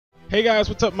Hey guys,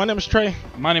 what's up? My name is Trey.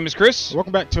 My name is Chris.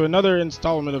 Welcome back to another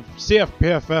installment of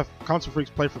CFPFF, Console Freaks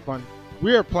Play for Fun.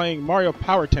 We are playing Mario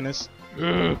Power Tennis.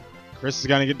 Chris is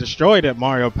gonna get destroyed at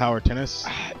Mario Power Tennis.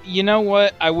 You know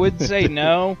what? I would say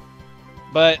no,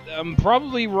 but I'm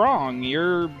probably wrong.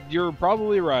 You're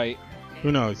probably right.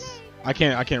 Who knows? I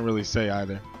can't really say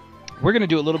either. We're gonna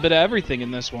do a little bit of everything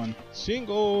in this one.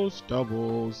 Singles,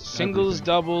 doubles, Singles, everything.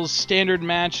 doubles, standard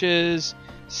matches,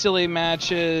 silly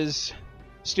matches,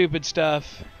 stupid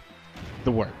stuff.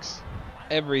 The works.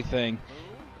 Everything.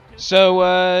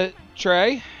 So,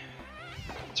 Trey,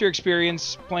 what's your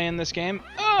experience playing this game?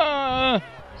 That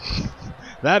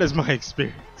is my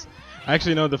experience.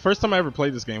 Actually, no. The first time I ever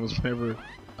played this game was whenever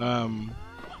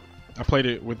I played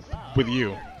it with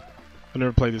you. I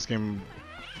never played this game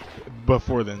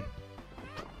before then.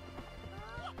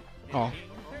 Oh,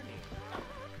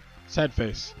 sad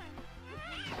face.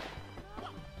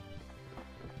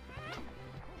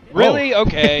 Really? Oh.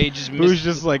 Okay, just Who's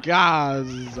just like, I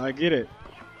get it.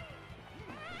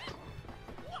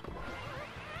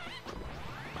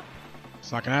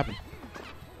 It's not gonna happen.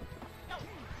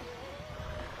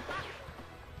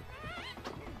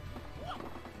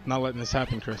 Not letting this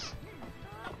happen, Chris.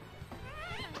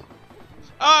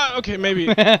 Okay, maybe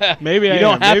you I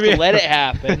don't have maybe to let it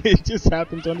happen. It just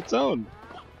happens on its own.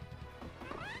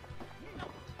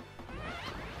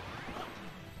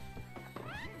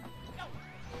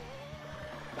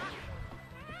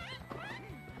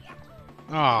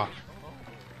 Ah.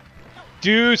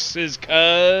 Deuces,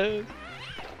 cuz.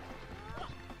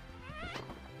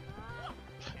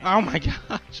 Oh my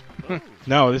gosh.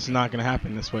 No, this is not gonna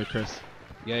happen this way, Chris.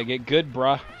 You gotta get good,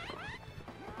 bruh.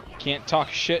 Can't talk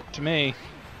shit to me.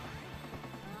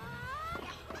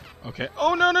 Okay.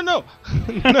 Oh no. No.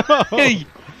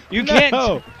 You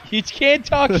can't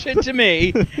talk shit to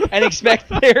me and expect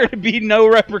there to be no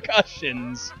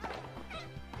repercussions.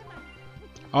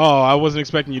 Oh, I wasn't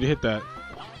expecting you to hit that.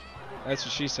 That's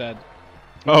what she said.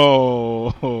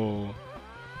 Oh. Oh,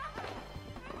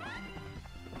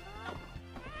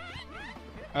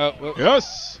 well.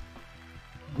 Yes.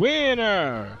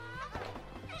 Winner.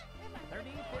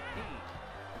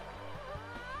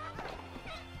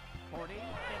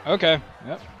 Okay.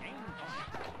 Yep.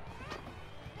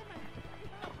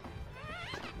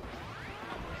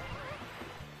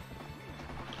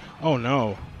 Oh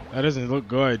no. That doesn't look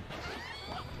good.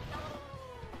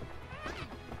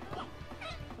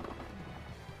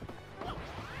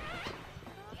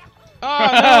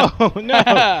 Oh no. No.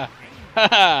 Ha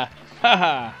ha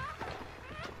ha.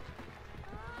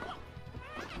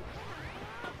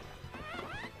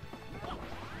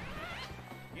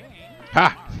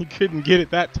 Ha! He couldn't get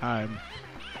it that time.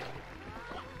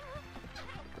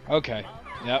 Okay.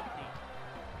 Yep.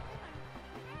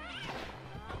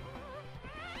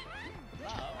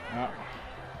 I'm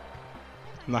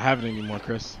not having it anymore,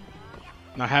 Chris.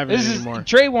 Not having it anymore.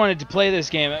 Trey wanted to play this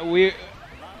game. We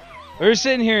were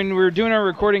sitting here and we were doing our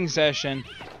recording session,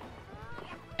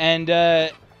 and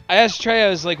I asked Trey. I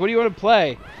was like, "What do you want to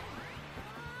play?"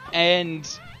 And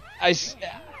I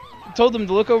told him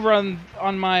to look over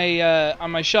on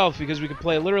my shelf because we could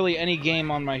play literally any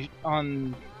game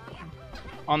on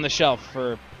the shelf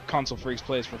for Console Freaks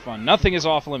Plays for Fun. Nothing is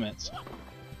off limits.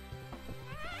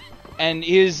 And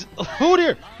oh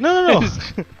dear! No.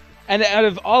 And out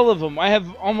of all of them, I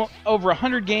have almost over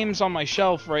 100 games on my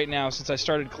shelf right now since I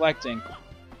started collecting,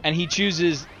 and he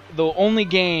chooses the only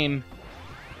game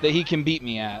that he can beat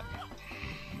me at.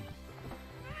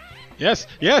 Yes.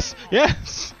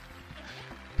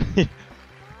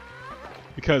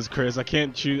 Because Chris, I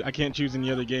can't choose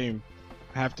any other game.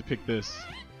 I have to pick this.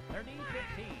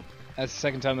 That's the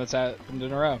second time that's happened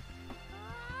in a row.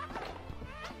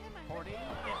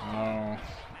 Oh.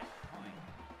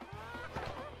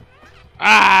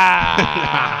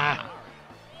 Ah!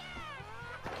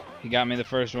 He got me the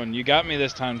first one. You got me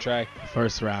this time, Trey.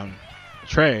 First round.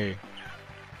 Trey.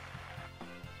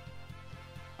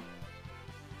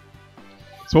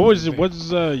 So what's the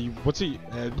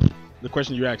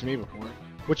question you asked me before?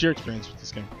 What's your experience with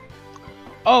this game?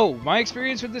 Oh, my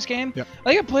experience with this game? Yep.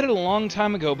 I think I played it a long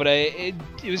time ago, but it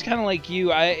was kind of like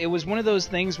you. It was one of those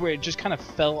things where it just kind of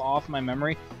fell off my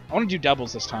memory. I want to do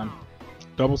doubles this time.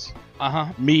 Doubles? Uh-huh.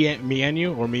 Me and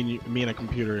you, or me and a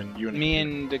computer and you and me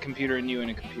and a computer and you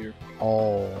and a computer.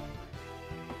 Oh.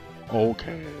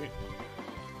 Okay.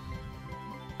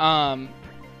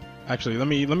 Actually, let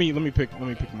me pick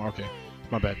my. Okay,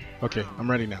 my bad. Okay, I'm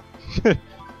ready now.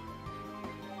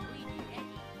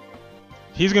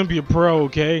 He's gonna be a pro,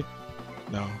 okay?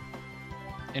 No.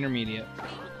 Intermediate.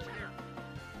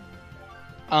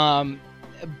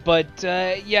 But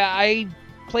yeah, I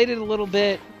played it a little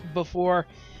bit, before,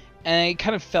 and it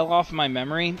kind of fell off my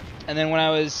memory. And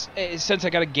then since I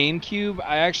got a GameCube,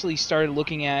 I actually started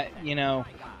looking at, you know,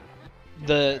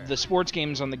 the sports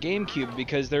games on the GameCube,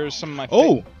 because there's some of my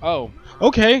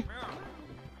Okay.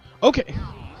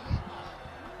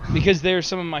 because they're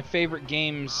some of my favorite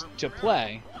games to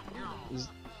play.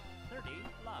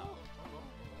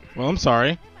 Well, I'm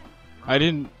sorry. I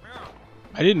didn't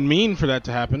mean for that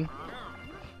to happen.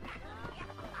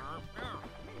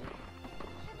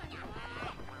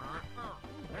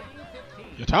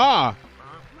 Yata!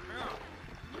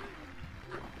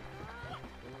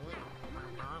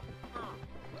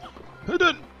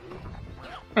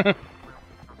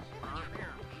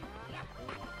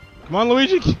 Come on,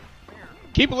 Luigi.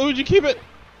 Keep it, Luigi. Keep it.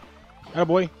 Oh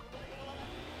boy.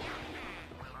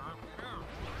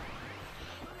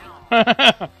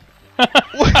 What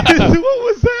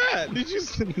was that? Did you?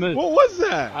 What was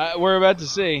that? We're about to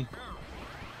see.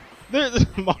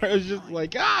 Mario's just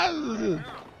like, ah.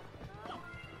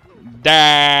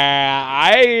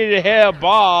 I hit a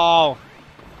ball.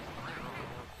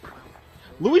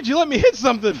 Luigi, let me hit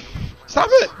something. Stop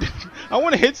it. I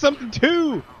want to hit something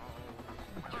too.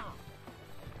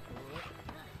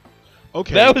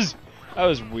 Okay. That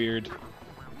was weird.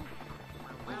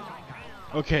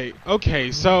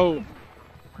 Okay, so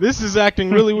this is acting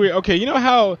really weird. Okay, you know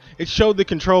how it showed the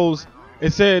controls?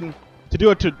 It said to do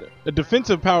a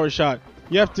defensive power shot,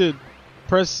 you have to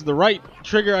press the right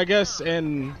trigger, I guess,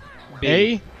 and B.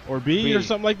 A or B or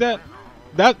something like that.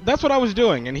 That's what I was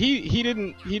doing, and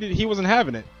he wasn't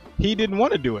having it. He didn't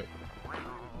want to do it.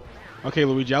 Okay,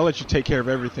 Luigi, I'll let you take care of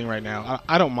everything right now.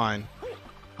 I don't mind.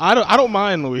 I don't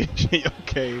mind, Luigi.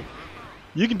 Okay,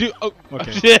 you can do. Oh,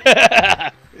 okay.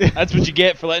 That's what you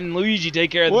get for letting Luigi take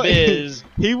care of the biz.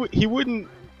 He wouldn't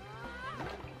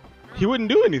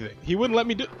do anything. He wouldn't let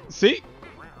me do. See?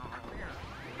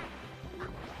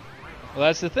 Well,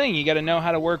 that's the thing. You got to know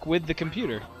how to work with the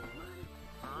computer.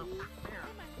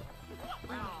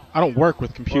 I don't work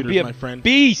with computers, be a my friend.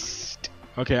 Beast.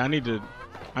 Okay, I need to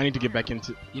get back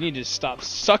into. You need to stop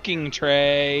sucking,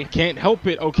 Trey. Can't help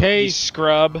it. Okay. You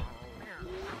scrub.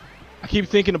 I keep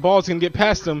thinking the ball's gonna get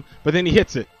past him, but then he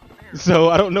hits it. So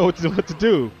I don't know what to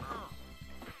do.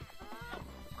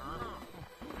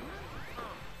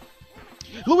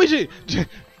 Luigi,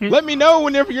 let me know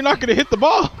whenever you're not gonna hit the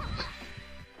ball.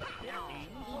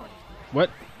 What?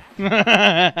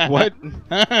 What?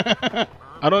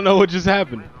 I don't know what just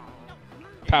happened.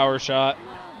 Power shot.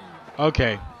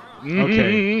 Okay.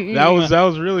 Okay. That was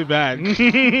really bad. That was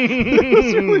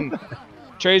really bad.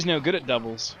 Trey's no good at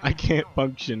doubles. I can't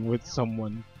function with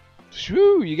someone.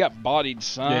 Shoo, you got bodied,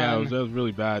 son. Yeah, that was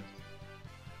really bad.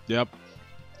 Yep.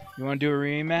 You want to do a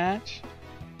rematch?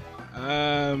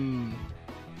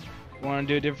 Want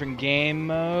to do a different game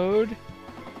mode?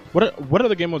 What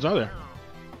other game modes are there?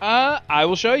 I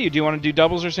will show you. Do you want to do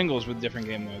doubles or singles with different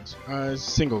game modes?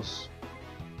 Singles.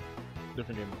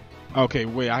 Different game modes. Okay,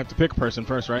 wait. I have to pick a person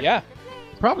first, right? Yeah.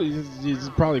 Probably. It's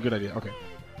probably a good idea. Okay.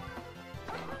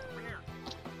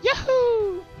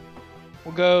 Yahoo!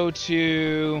 We'll go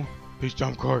to. Peach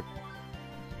jump court.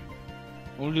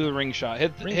 We'll do the ring shot.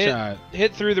 Ring shot.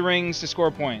 Hit through the rings to score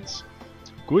points.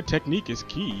 Good technique is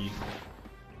key.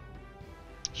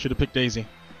 Should have picked Daisy.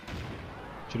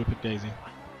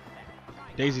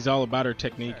 Daisy's all about her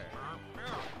technique.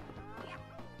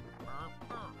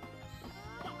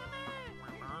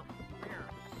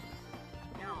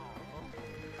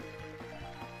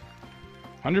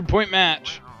 $100-point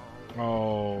match.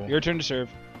 Oh. Your turn to serve.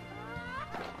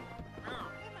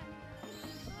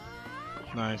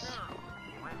 Nice.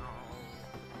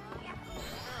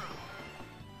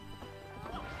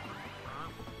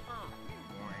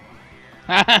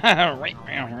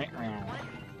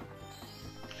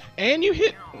 And you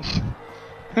hit.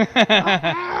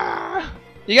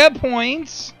 You got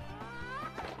points.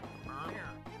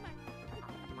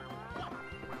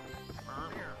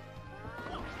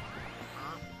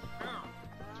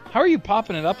 How are you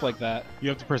popping it up like that? You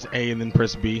have to press A and then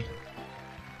press B.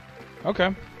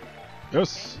 Okay.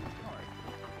 Yes.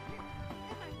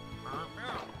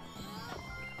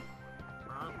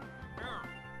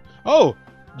 Oh,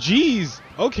 jeez.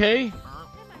 Okay.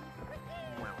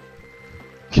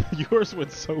 Yours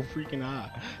went so freaking high.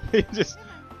 It just.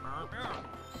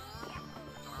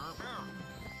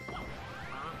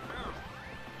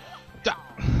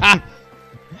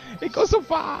 It goes so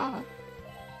far.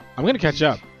 I'm gonna catch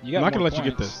up. I'm not gonna let you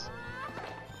get this.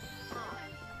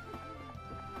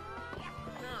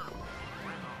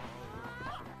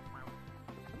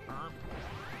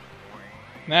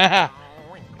 Nah.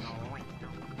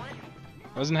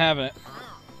 Wasn't having it.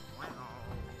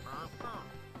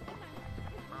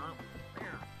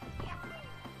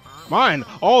 Mine.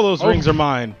 All those rings are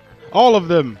mine. All of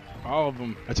them. All of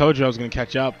them. I told you I was going to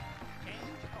catch up.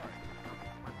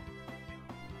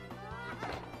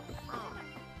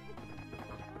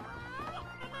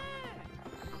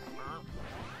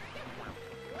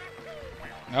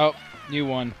 Oh, you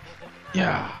won.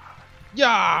 Yeah.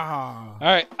 Yeah. All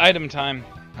right, item time.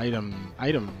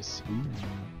 Items. Ooh.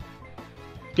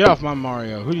 Get off my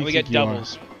Mario. Who do you We think get you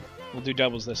doubles. We'll do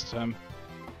doubles this time.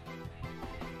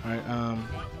 are? All right.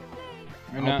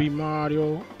 Or I'll be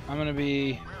Mario. I'm gonna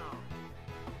be.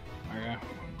 Okay.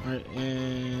 All right,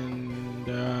 and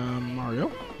Mario.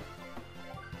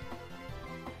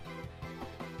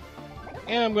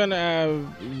 And I'm gonna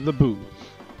have the Boo.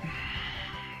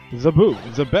 The Boo.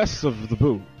 The best of the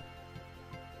Boo.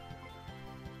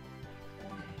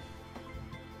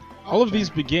 All of these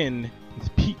begin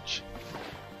with Peach.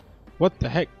 What the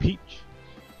heck, Peach?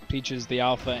 Peach is the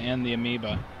alpha and the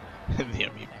amoeba. The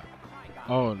amoeba.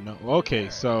 Oh no. Okay,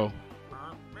 so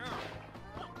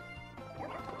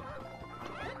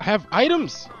I have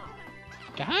items.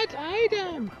 Got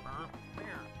item.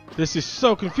 This is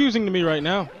so confusing to me right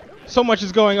now. So much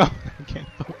is going on. I can't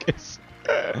focus.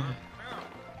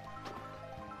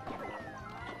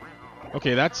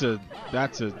 Okay, that's a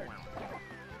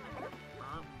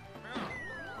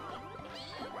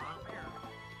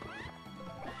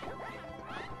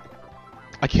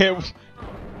I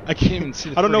can't even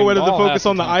see the I don't know friggin' whether to ball focus half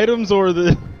on the the time. items or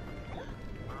the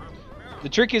The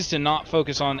trick is to not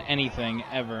focus on anything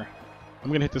ever. I'm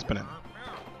going to hit this banana.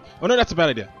 Oh no, that's a bad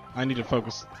idea. I need to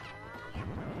focus.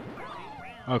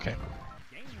 Okay.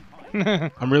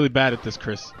 I'm really bad at this,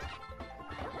 Chris.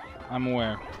 I'm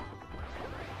aware.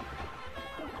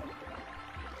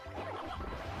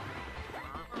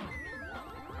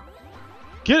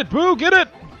 Get it, Boo! Get it!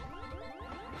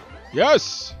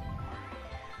 Yes!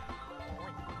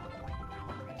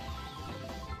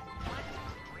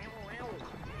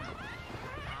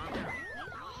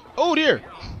 Oh dear!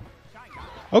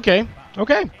 Okay,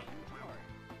 okay.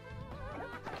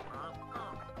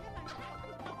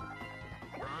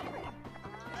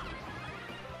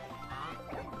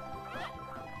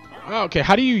 Okay,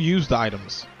 how do you use the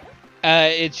items?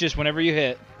 It's just whenever you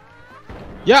hit.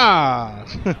 Yeah!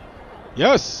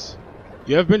 Yes!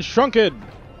 You have been shrunken!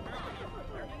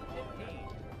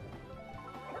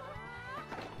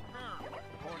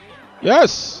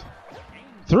 Yes!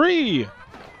 3!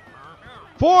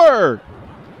 4!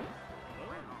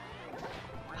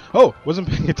 Oh, wasn't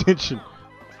paying attention.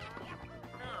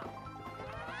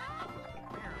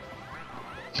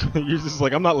 You're just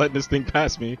like, I'm not letting this thing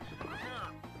pass me.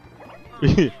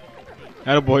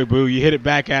 Attaboy, Boo. You hit it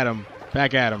back at him.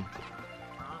 Back at him.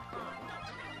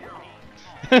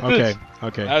 Okay,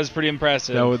 okay. That was pretty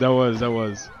impressive. That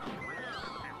was.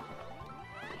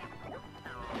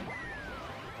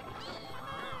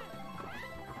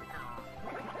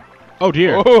 Oh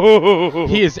dear. Oh.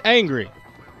 He is angry.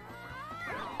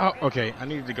 Oh, okay. I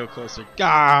needed to go closer.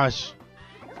 Gosh.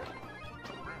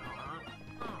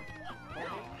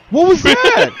 What was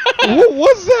that? What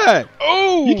was that?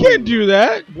 Oh! You can't do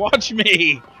that. Watch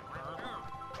me.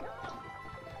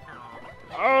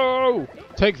 Oh!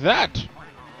 Take that.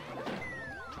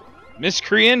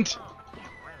 Miscreant.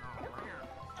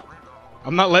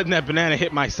 I'm not letting that banana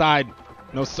hit my side.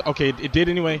 No. Okay, it did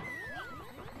anyway.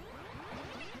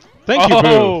 Thank you, Oh.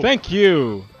 Boo. Thank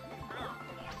you.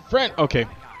 Friend. Okay.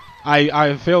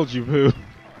 I failed you, Boo.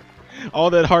 All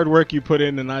that hard work you put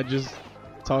in, and I just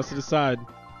tossed it aside.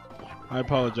 I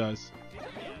apologize.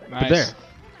 Nice. But there.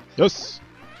 Yes.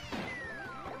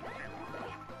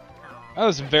 That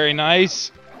was very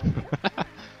nice.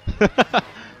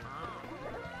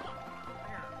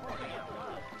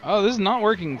 Oh, this is not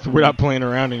working. For We're me. not playing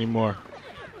around anymore.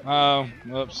 Oh,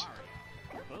 whoops.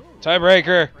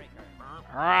 Tiebreaker.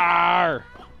 Arr.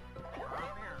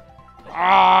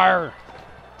 Arr.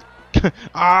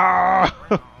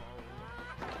 Ah!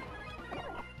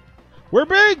 We're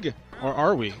big! Or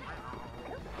are we?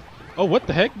 Oh, what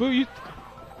the heck, Boo?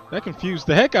 That confused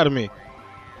the heck out of me.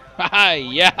 Haha,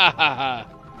 yeah.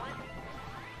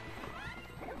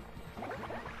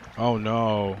 Oh,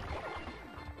 no.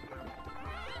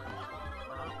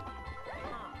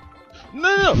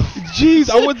 No. Jeez,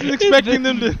 I wasn't expecting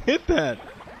them to hit that.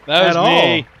 That was At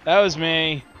me. all. That was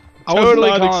me. I was Totally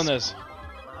not calling this.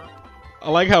 I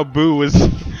like how Boo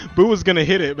was gonna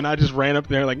hit it, but I just ran up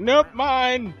there like, nope,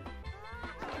 mine.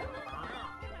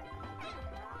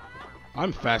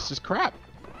 I'm fast as crap.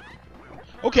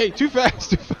 Okay, too fast,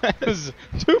 too fast,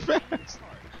 too fast.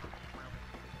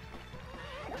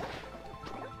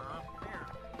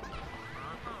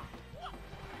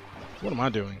 What am I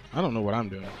doing? I don't know what I'm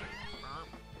doing.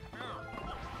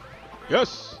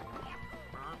 Yes.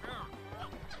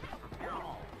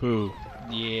 Boo.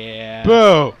 Yeah.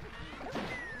 Boo.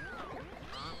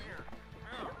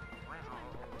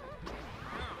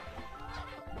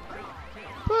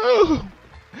 Boo.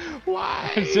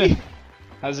 Why?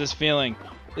 How's this feeling?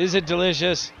 Is it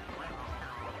delicious?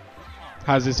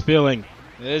 How's this feeling?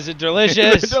 Is it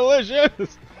delicious?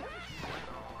 Delicious.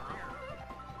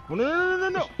 Oh,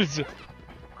 no.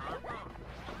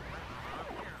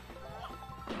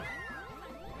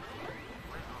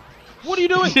 What are you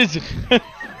doing? The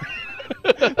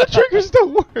triggers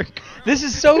don't work. This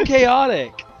is so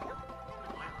chaotic.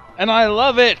 And I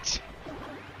love it.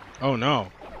 Oh, no.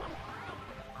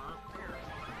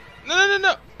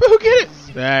 No. Boo, get it.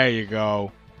 There you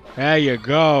go. There you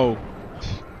go.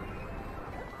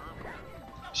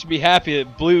 Should be happy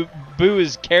that Boo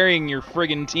is carrying your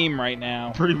friggin' team right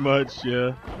now. Pretty much,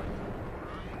 yeah.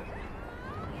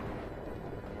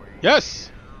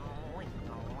 Yes.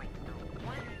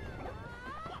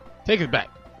 Take it back.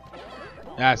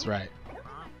 That's right.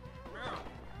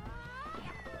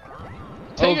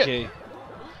 Take okay. it.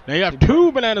 Now you have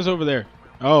 2 bananas over there.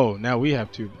 Oh, now we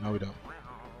have 2. No, we don't.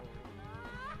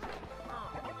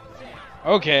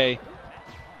 Okay.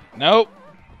 Nope.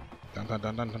 Dun dun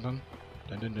dun dun dun dun.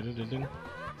 Dun dun dun dun dun.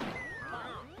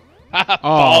 Fault.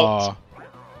 Oh,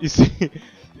 you see,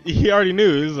 he already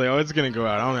knew. He was like, "Oh, it's gonna go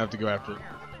out. I don't have to go after it."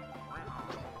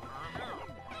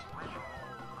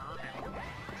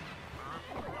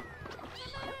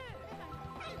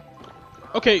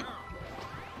 Okay.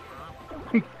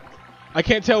 I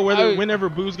can't tell whenever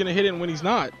Boo's gonna hit it and when he's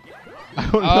not. I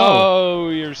don't know. Oh,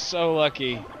 you're so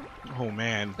lucky. Oh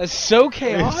man. That's so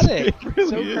chaotic. It really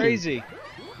so is. crazy.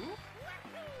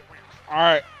 All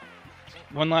right.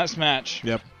 One last match.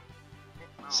 Yep.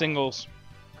 Singles.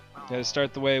 Gotta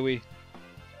start the way we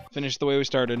finish the way we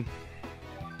started.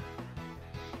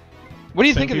 What do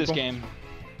you Same think of this people? game?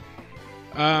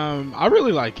 I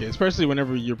really like it, especially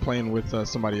whenever you're playing with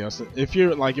somebody else. If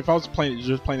you're like, if I was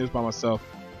just playing this by myself,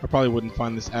 I probably wouldn't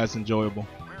find this as enjoyable.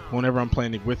 Whenever I'm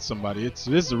playing it with somebody, this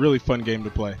is a really fun game to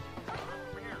play.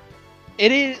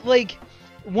 It is like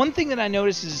one thing that I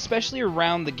noticed is especially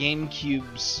around the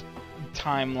GameCube's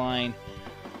timeline,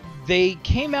 they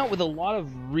came out with a lot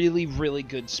of really, really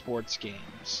good sports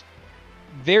games.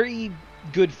 Very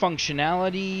good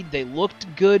functionality. They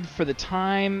looked good for the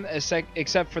time,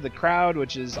 except for the crowd,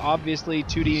 which is obviously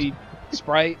 2D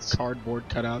sprites. Cardboard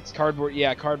cutouts. Cardboard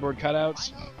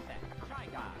cutouts.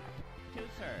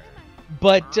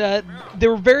 But they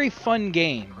were very fun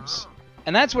games,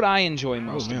 and that's what I enjoy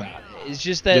most about it. It's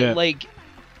just that, like,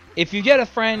 if you get a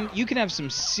friend, you can have some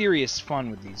serious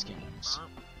fun with these games.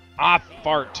 Ah,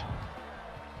 fart.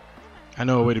 I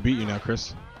know a way to beat you now,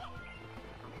 Chris.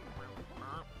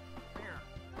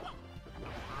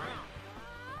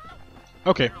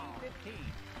 Okay.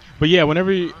 But yeah,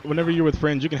 whenever you're with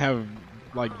friends, you can have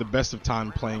like the best of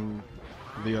time playing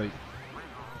the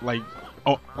like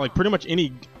pretty much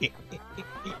any.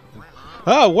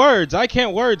 Words! I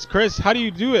can't words, Chris. How do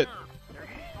you do it?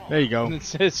 There you go.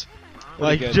 It's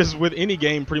like good. just with any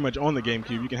game, pretty much on the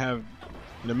GameCube, you can have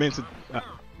an immense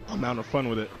amount of fun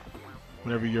with it.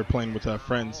 Whenever you're playing with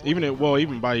friends,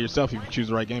 even by yourself, if you choose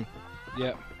the right game.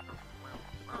 Yep.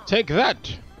 Take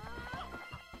that.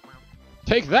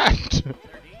 Take that.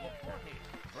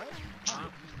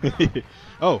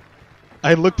 Oh,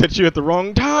 I looked at you at the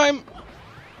wrong time.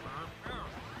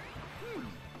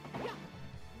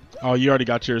 Oh, you already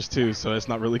got yours too, so it's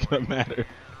not really gonna matter.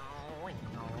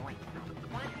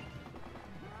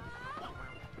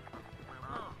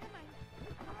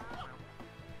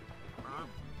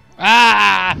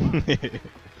 Ah!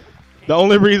 The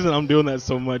only reason I'm doing that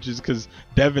so much is because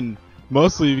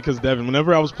mostly because Devin,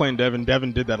 whenever I was playing Devin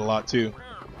did that a lot too.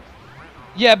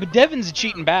 Yeah, but Devin's a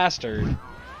cheating bastard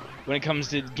when it comes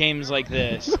to games like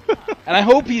this. And I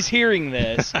hope he's hearing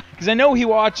this, because I know he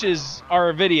watches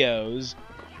our videos.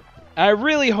 And I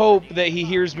really hope that he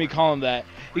hears me call him that,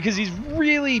 because he's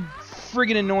really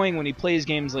friggin' annoying when he plays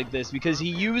games like this, because he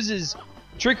uses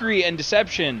trickery and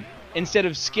deception instead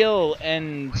of skill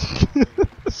and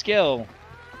skill.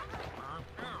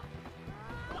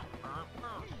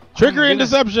 Trickery and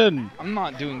deception! I'm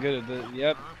not doing good at this.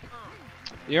 Yep.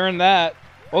 You earned that.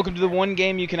 Welcome to the one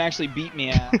game you can actually beat me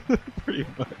at. Pretty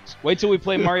much. Wait till we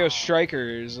play Mario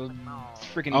Strikers. I'll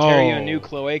freaking tear you a new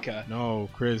cloaca. No,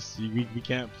 Chris, we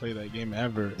can't play that game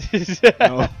ever.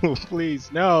 No, please,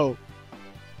 no.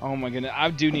 Oh my goodness, I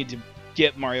do need to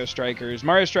get Mario Strikers.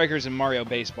 Mario Strikers and Mario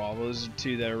Baseball. Those are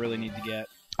two that I really need to get.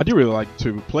 I do really like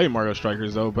to play Mario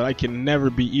Strikers though, but I can never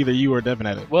be either you or Devin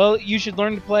at it. Well, you should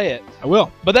learn to play it. I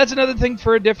will. But that's another thing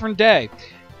for a different day.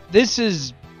 This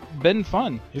is been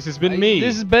fun. This has been me.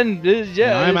 This has been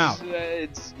yeah. And I'm out.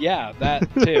 Yeah, that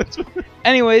too.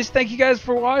 Anyways, thank you guys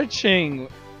for watching.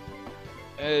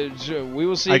 We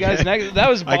will see you guys next. That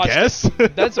was I guess.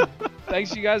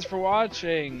 Thanks you guys for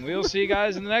watching. We will see you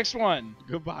guys in the next one.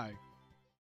 Goodbye.